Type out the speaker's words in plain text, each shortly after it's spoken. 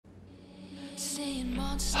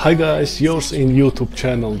Hi guys, yours in YouTube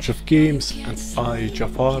channel Djef Games and I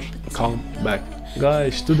Jafar come back.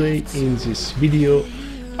 Guys, today in this video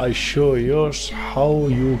I show you how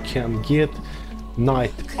you can get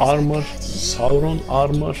knight armor, Sauron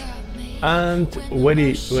armor and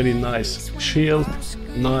very nice shield,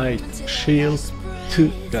 knight shield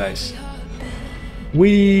too guys.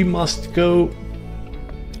 We must go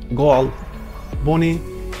Goal Bonnie.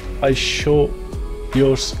 I show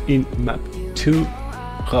yours in map 2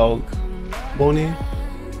 Goal Bonnie.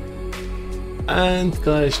 And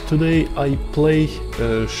guys, today I play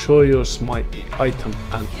show you my item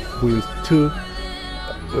and build 2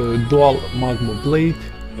 dual magma blade,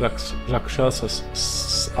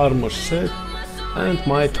 Rakshas's armor set and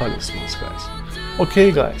my talismans guys.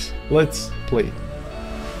 Okay guys, let's play.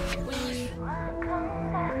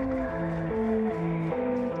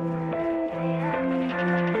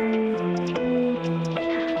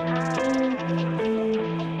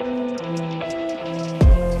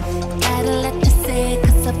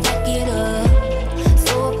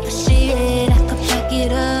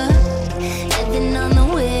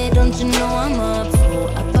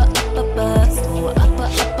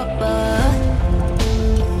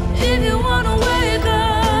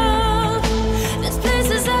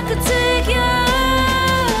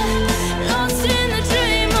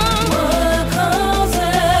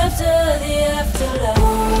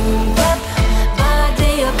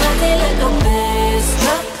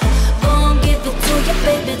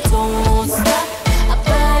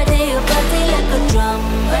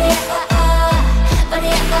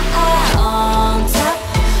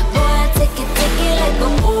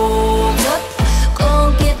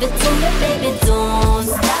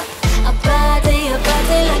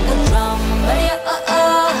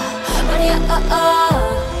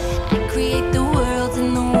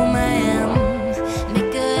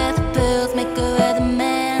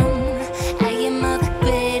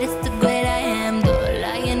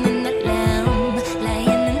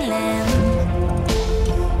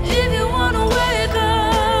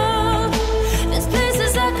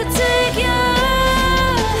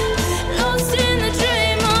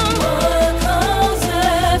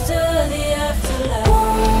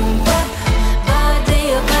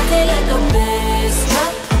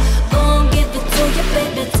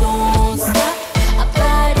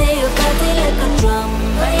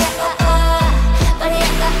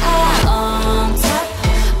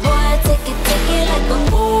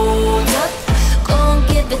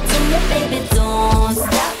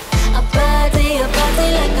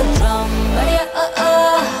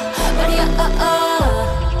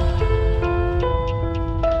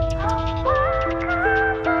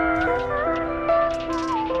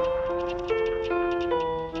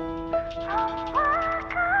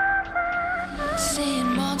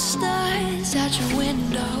 Seeing monsters out your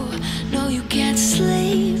window. No, you can't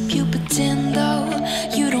sleep, you pretend though.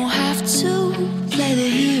 You don't have to play the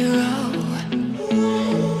hero.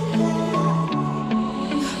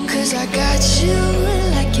 Cause I got you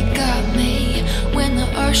like you got me. When the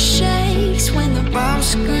earth shakes, when the bombs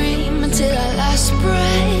scream,